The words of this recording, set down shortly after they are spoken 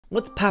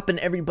What's poppin',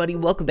 everybody?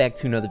 Welcome back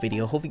to another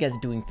video. Hope you guys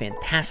are doing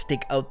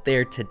fantastic out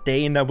there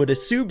today, and I would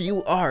assume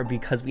you are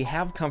because we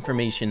have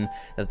confirmation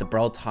that the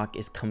Brawl Talk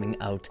is coming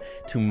out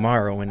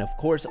tomorrow. And of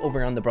course,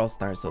 over on the Brawl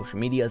Stars social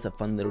medias, a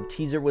fun little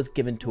teaser was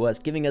given to us,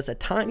 giving us a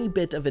tiny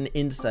bit of an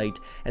insight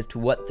as to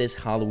what this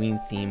Halloween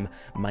theme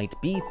might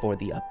be for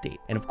the update.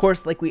 And of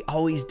course, like we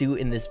always do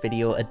in this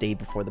video a day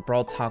before the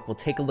Brawl Talk, we'll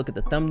take a look at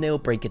the thumbnail,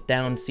 break it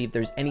down, see if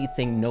there's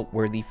anything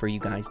noteworthy for you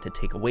guys to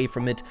take away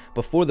from it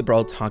before the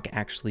Brawl Talk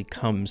actually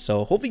comes.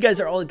 So hopefully you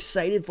guys are all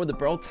excited for the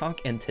Brawl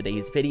Talk and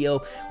today's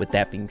video. With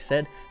that being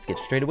said, let's get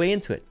straight away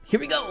into it. Here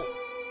we go!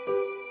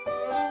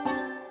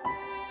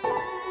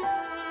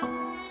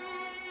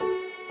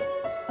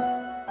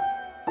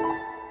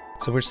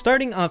 So we're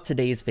starting off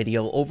today's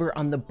video over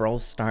on the Brawl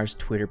Stars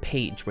Twitter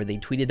page, where they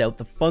tweeted out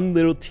the fun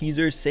little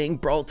teaser saying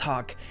Brawl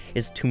Talk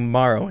is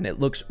tomorrow, and it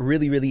looks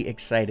really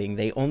exciting.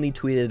 They only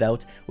tweeted it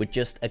out with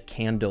just a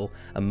candle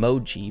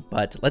emoji,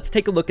 but let's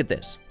take a look at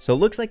this. So it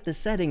looks like the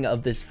setting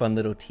of this fun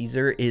little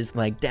teaser is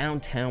like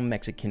downtown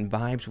Mexican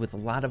vibes with a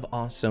lot of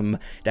awesome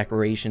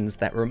decorations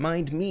that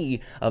remind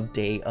me of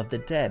Day of the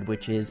Dead,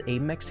 which is a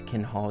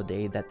Mexican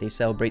holiday that they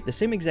celebrate the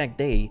same exact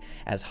day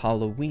as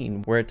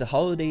Halloween, where it's a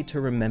holiday to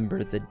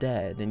remember the dead.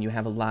 And you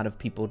have a lot of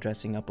people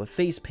dressing up with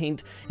face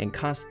paint and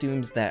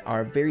costumes that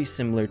are very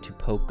similar to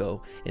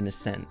Poco in a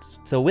sense.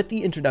 So with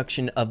the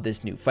introduction of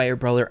this new fire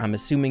brawler, I'm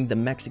assuming the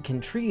Mexican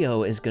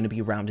trio is going to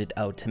be rounded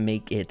out to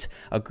make it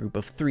a group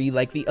of 3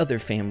 like the other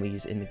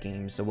families in the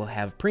game. So we'll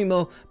have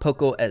Primo,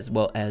 Poco, as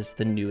well as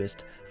the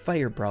newest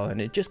fire brawler,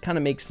 and it just kind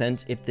of makes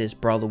sense if this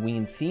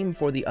Brawl-O-Ween theme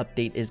for the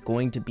update is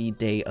going to be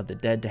Day of the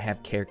Dead to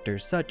have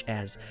characters such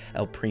as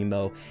El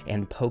Primo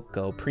and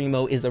Poco.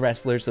 Primo is a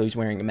wrestler, so he's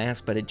wearing a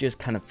mask, but it just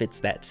kind of fits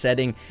that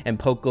setting, and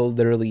Poco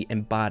literally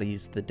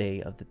embodies the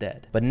Day of the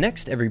Dead. But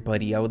next,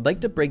 everybody, I would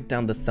like to break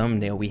down the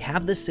thumbnail. We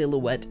have the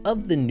silhouette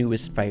of the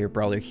newest fire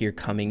brawler here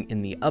coming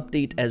in the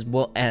update, as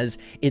well as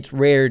its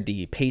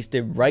rarity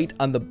pasted right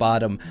on the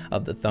bottom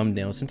of the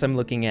thumbnail. Since I'm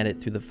looking at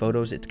it through the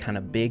photos, it's kind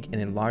of big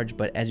and enlarged,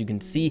 but as you can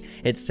see,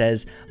 it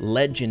says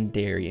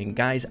legendary. And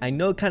guys, I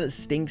know it kind of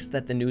stinks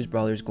that the newest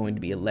brawler is going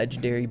to be a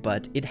legendary,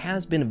 but it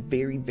has been a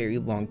very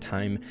long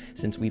time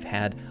since we've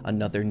had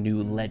another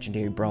new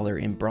legendary brawler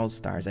in Brawl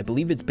Stars. I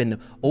believe it's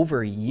been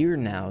over a year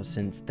now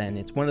since then.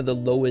 It's one of the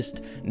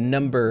lowest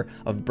number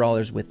of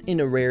brawlers within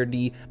a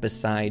rarity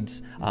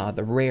besides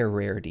the rare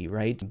rarity,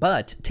 right?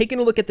 But taking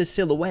a look at the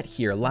silhouette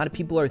here, a lot of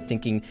people are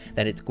thinking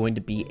that it's going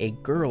to be a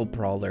girl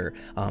brawler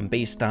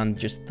based on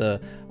just the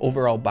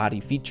overall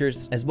body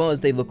features, as well as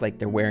they look like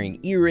they're wearing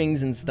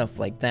earrings and stuff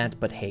like that.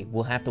 But hey,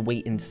 we'll have to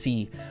wait and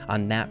see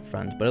on that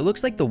front. But it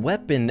looks like the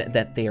weapon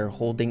that they are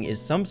holding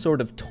is some sort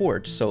of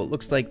torch, so it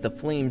looks like the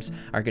flames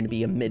are going to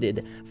be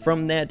emitted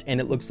from that, and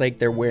it looks like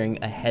they're wearing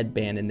a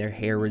headband and their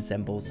hair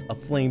resembles a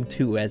flame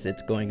too as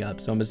it's going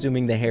up. So I'm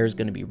assuming the hair is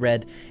going to be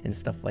red and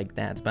stuff like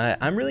that. But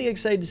I'm really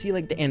excited to see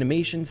like the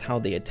animations, how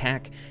they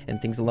attack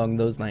and things along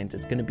those lines.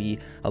 It's going to be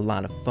a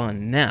lot of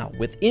fun. Now,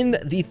 within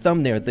the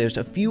thumbnail, there's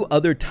a few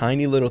other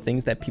tiny little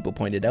things that people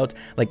pointed out,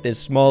 like this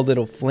small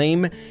little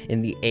flame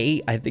in the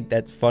A. I think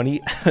that's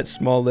funny. A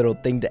small little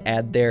thing to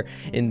add there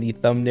in the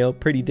thumbnail.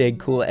 Pretty dang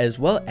cool. As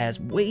well as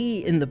way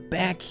in the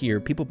back here,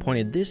 people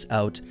pointed this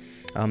out.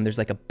 There's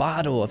like a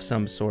bottle of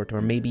some sort,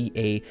 or maybe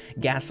a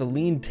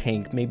gasoline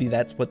tank. Maybe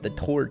that's what the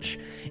torch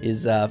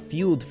is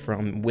fueled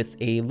from, with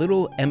a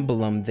little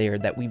emblem there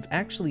that we've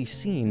actually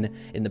seen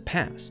in the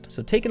past.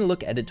 So taking a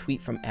look at a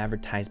tweet from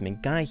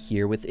Advertisement Guy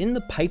here, within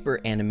the Piper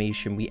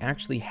animation, we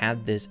actually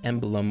had this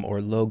emblem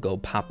or logo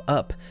pop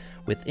up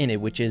within it,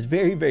 which is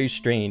very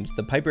strange.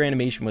 The Piper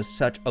animation was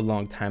such a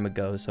long time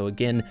ago. So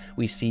again,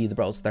 we see the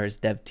Brawl Stars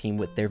dev team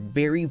with their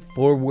very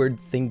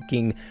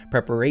forward-thinking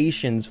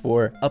preparations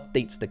for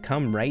updates to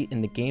come right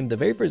in the game. The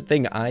very first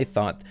thing I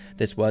thought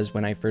this was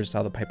when I first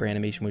saw the Piper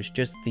animation was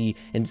just the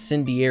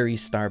incendiary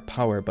star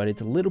power, but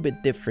it's a little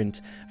bit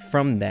different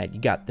from that.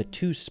 You got the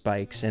 2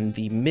 spikes, and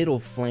the middle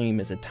flame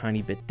is a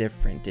tiny bit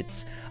different.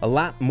 It's a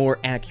lot more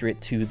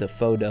accurate to the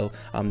photo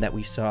that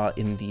we saw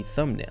in the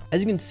thumbnail.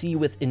 As you can see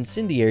with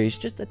incendiary,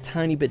 just a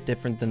tiny bit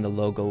different than the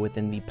logo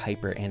within the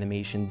Piper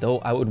animation, though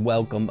I would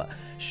welcome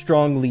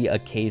strongly a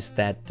case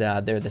that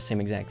they're the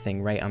same exact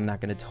thing, right? I'm not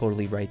going to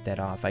totally write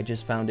that off. I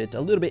just found it a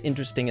little bit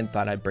interesting and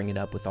thought I'd bring it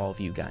up with all of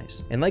you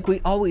guys. And like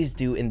we always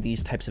do in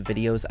these types of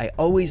videos, I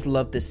always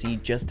love to see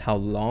just how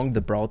long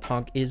the Brawl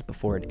Talk is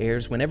before it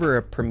airs. Whenever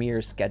a premiere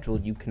is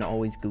scheduled, you can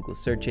always Google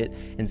search it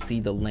and see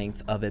the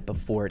length of it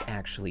before it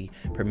actually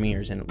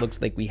premieres. And it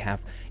looks like we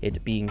have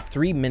it being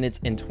 3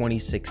 minutes and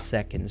 26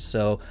 seconds.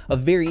 So a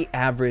very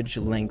average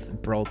length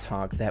Brawl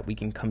Talk that we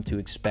can come to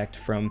expect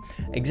from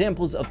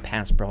examples of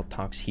past Brawl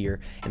Talks here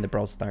in the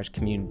Brawl Stars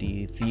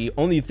community. The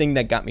only thing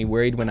that got me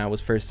worried when I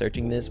was first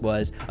searching this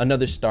was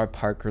another Star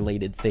Park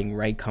related thing,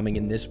 right, coming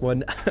in this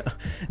one.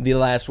 The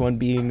last one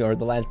being, or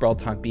the last Brawl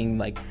Talk being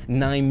like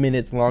 9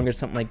 minutes long or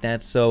something like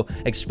that. So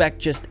expect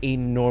just a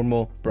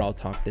normal Brawl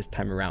Talk this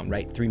time around,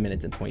 right? 3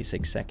 minutes and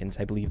 26 seconds.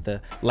 I believe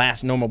the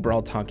last normal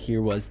Brawl Talk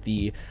here was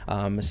the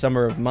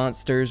Summer of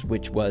Monsters,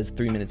 which was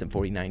 3 minutes and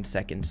 49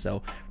 seconds.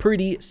 So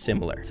pretty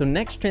similar. So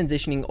next,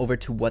 transitioning over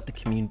to what the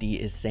community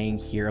is saying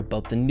here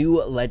about the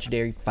new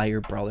legendary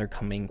fire brawler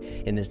coming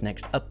in this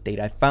next update.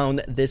 I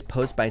found this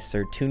post by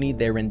Sir Tooney,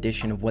 their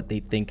rendition of what they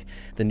think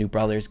the new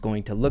brawler is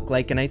going to look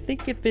like, and I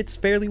think it fits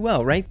fairly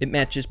well, right? It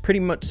matches pretty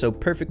much so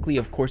perfectly.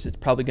 Of course, it's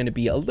probably going to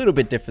be a little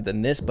bit different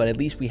than this, but at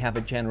least we have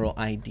a general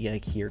idea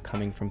here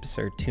coming from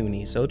Sir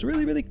Tooney, so it's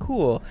really, really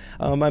cool.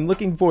 I'm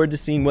looking forward to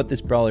seeing what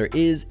this brawler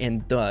is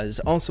and does.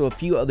 Also, a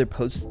few other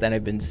posts that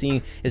I've been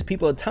seeing is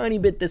people a tiny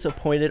bit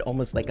disappointed,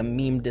 almost like a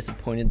meme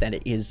disappointed that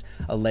it is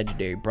a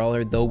legendary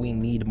brawler, though we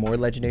need more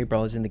legendary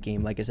brawlers in the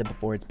game. Like I said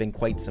before, it's been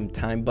quite some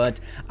time, but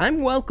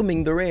I'm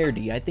welcoming the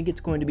rarity. I think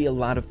it's going to be a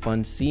lot of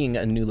fun seeing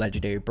a new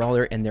legendary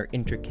brawler and their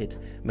intricate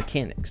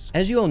mechanics.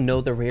 As you all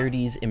know, the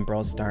rarities in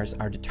Brawl Stars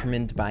are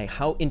determined by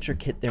how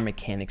intricate their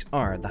mechanics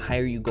are. The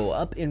higher you go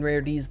up in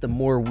rarities, the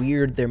more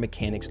weird their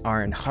mechanics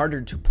are and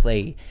harder to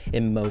play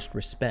in most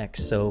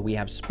respects. So we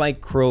have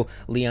Spike, Crow,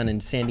 Leon,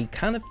 and Sandy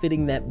kind of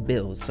fitting that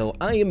bill. So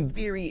I am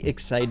very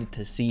excited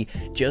to see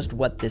just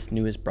what this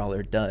newest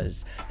brawler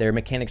does. Their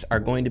mechanics are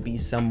going to be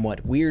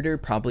somewhat weirder,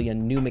 probably a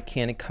new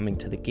mechanic coming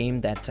to the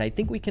game that I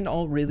think we can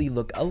all really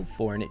look out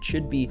for, and it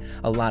should be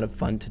a lot of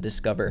fun to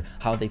discover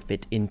how they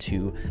fit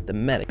into the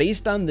meta.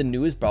 Based on the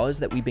newest brawlers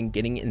that we've been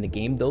getting in the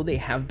game, though they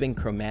have been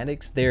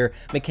chromatics, their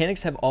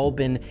mechanics have all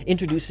been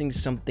introducing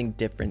something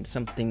different,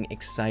 something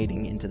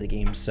exciting into the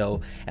game.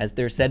 So as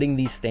they're setting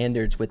these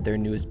standards with their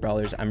newest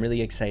brawlers, I'm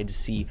really excited to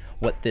see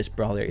what this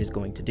brawler is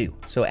going to do.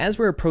 So as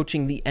we're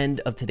approaching the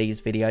end of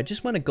today's video, I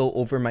just want to go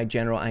over my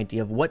general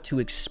idea of what to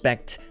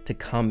expect to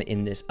come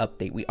in this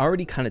update. We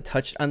already kind of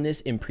touched on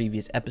this in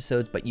previous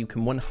episodes, but you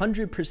can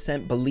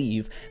 100%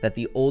 believe that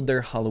the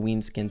older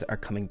Halloween skins are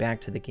coming back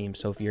to the game.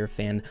 So if you're a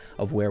fan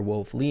of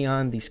Werewolf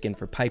Leon, the skin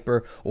for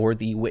Piper, or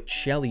the Witch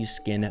Shelly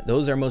skin,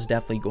 those are most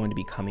definitely going to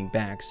be coming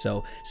back.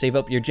 So save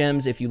up your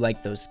gems if you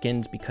like those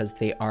skins, because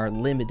they are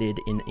limited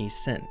in a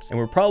sense. And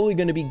we're probably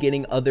going to be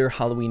getting other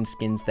Halloween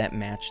skins that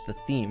match the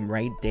theme,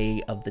 right?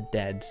 Day of the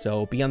Dead.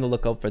 So be on the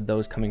lookout for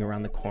those coming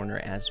around the corner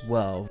as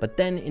well. But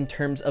then in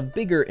terms of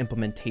bigger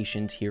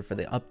implementations here for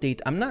the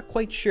update, I'm not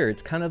quite sure.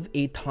 It's kind of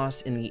a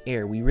toss in the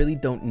air. We really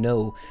don't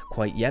know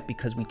quite yet,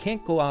 because we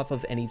can't go off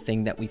of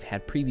anything that we've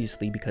had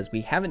previously, because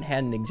we haven't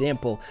had an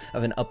example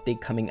of an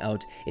update coming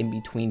out in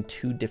between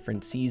two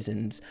different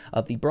seasons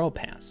of the Brawl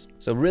Pass.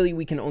 So really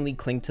we can only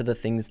cling to the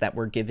things that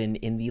were given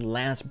in the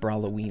last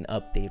Brawl-O-Ween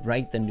update,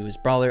 right? The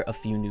newest brawler, a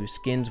few new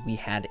skins. We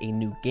had a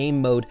new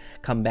game mode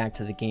come back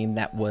to the game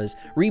that was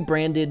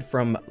rebranded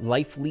from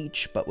Life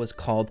Leech, but was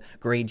called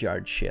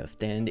Graveyard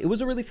Shift, and it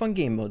was a really fun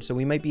game mode. So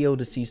we might be able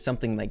to see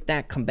something like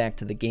that come back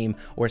to the game,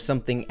 or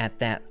something at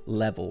that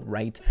level,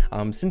 right?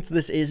 Since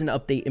this is an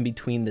update in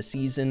between the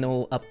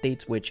seasonal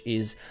updates, which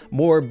is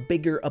more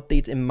bigger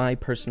updates in my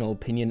personal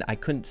opinion, I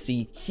couldn't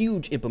see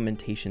huge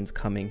implementations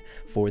coming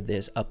for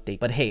this update.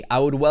 But hey, I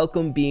would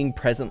welcome being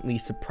presently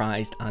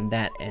surprised on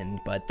that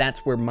end, but that's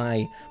where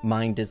my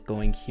mind is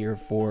going here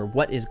for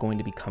what is going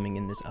to be coming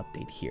in this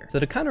update here. So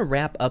to kind of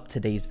wrap up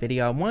today's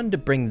video, I wanted to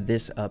bring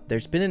this up.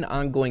 There's been an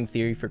ongoing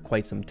theory for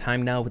quite some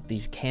time now with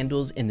these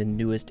candles in the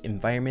newest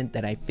environment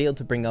that I failed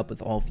to bring up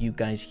with all of you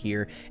guys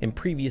here in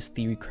previous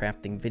theory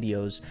crafting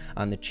videos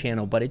on the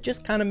channel, but it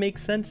just kind of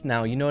makes sense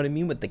now, you know what I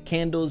mean, with the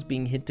candles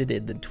being hinted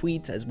in the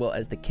tweets, as well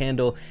as the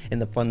candle in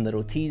the fun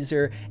little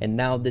teaser, and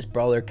now this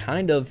brawler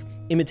kind of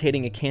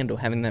imitating a candle,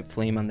 having that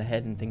flame on the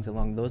head and things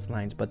along those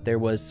lines. But there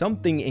was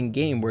something in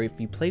game where if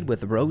you played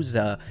with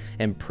Rosa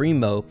and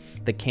Primo,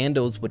 the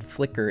candles would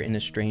flicker in a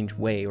strange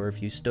way, or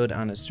if you stood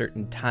on a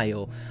certain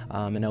tile.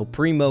 And now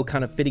Primo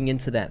kind of fitting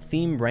into that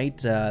theme, right?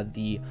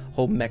 The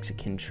whole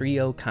Mexican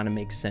trio kind of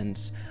makes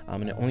sense,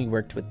 and it only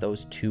worked with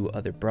those two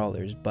other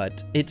brawlers.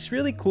 But it's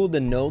really cool to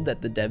know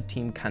that the dev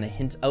team kind of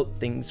hints out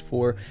things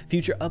for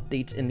future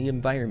updates in the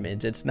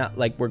environment. It's not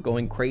like we're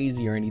going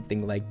crazy or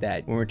anything like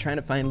that when we're trying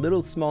to find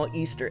little small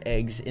Easter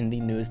eggs in the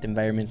newest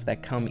environments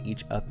that come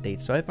each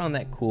update. So I found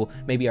that cool.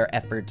 Maybe our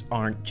efforts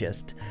aren't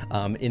just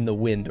in the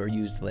wind or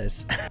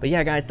useless. But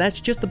yeah, guys, that's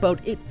just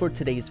about it for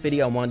today's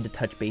video. I wanted to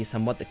touch base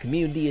on what the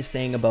community is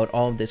saying about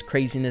all of this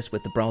craziness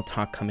with the Brawl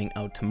Talk coming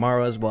out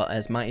tomorrow, as well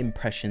as my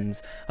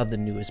impressions of the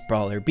newest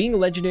brawler. Being a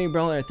legendary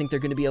brawler, I think they're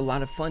going to be a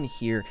lot of fun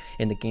here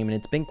in the game, and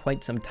it's been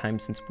quite some time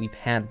since we've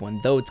had one,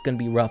 though it's going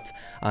to be rough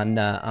on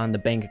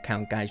the bank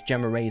account, guys.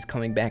 Gemma Ray is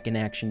coming back in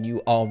action,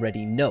 you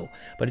already know,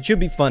 but it should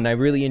be fun. I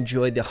really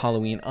enjoyed the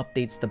Halloween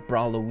updates, the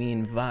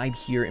Brawl-O-Ween vibe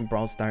here in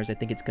Brawl Stars. I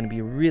think it's going to be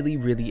a really,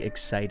 really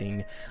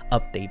exciting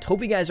update.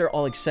 Hope you guys are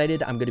all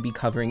excited. I'm going to be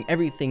covering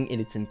everything in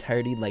its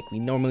entirety like we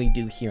normally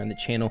do here on the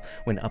channel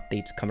when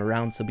updates come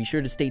around, so be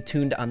sure to stay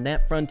tuned on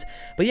that front.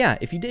 But yeah,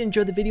 if you did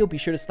enjoy the video, be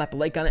sure to slap a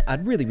like on it.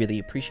 I'd really, really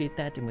appreciate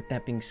that. And with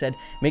that being said,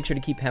 make sure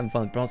to keep having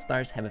fun with Brawl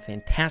Stars. Have a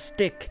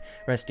fantastic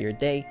rest of your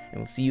day, and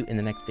we'll see you in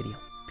the next video.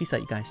 Peace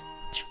out, you guys.